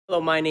Hello,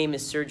 my name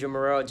is Sergio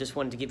Marrero. Just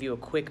wanted to give you a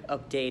quick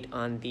update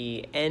on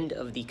the end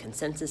of the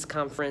Consensus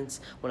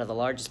Conference, one of the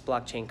largest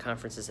blockchain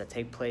conferences that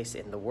take place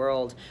in the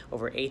world,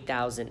 over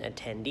 8,000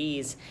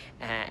 attendees,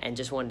 and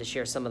just wanted to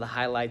share some of the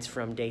highlights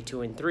from day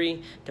 2 and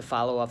 3 to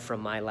follow up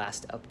from my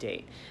last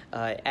update.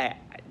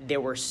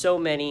 There were so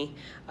many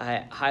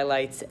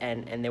highlights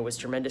and there was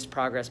tremendous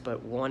progress,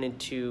 but wanted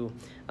to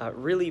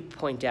really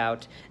point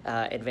out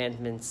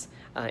advancements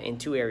in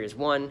 2 areas.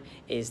 One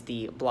is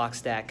the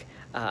Blockstack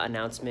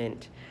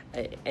announcement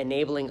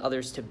enabling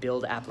others to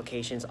build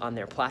applications on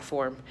their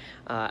platform.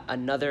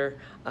 Another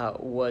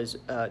was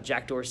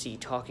Jack Dorsey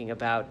talking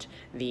about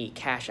the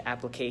Cash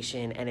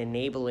application and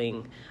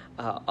enabling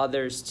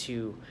others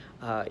to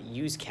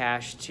use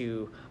Cash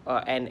to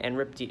and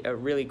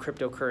really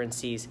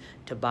cryptocurrencies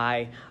to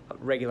buy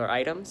regular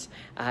items.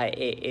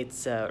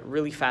 It's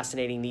really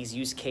fascinating. These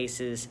use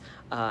cases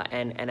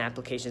and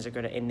applications are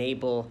going to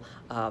enable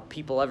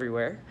people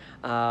everywhere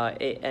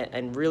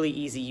and really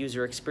easy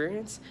user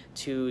experience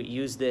to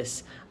use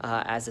this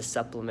as a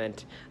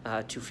supplement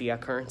to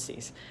fiat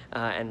currencies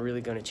and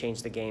really going to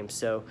change the game.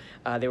 So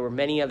there were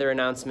many other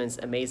announcements,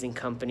 amazing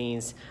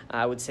companies.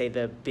 I would say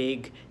the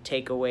big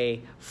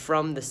takeaway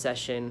from the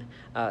sessions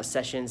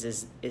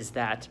is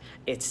that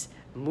it's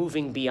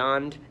moving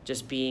beyond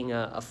just being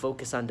a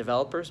focus on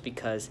developers,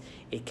 because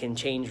it can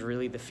change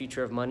really the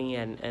future of money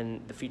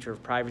and the future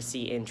of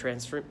privacy in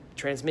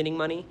transmitting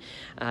money.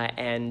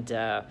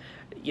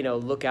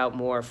 Look out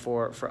more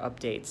for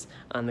updates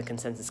on the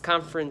Consensus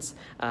Conference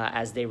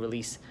as they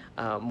release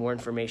more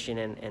information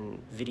and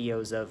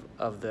videos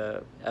of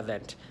the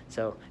event.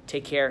 So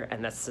take care,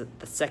 and that's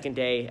the second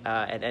day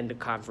and end of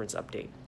conference update.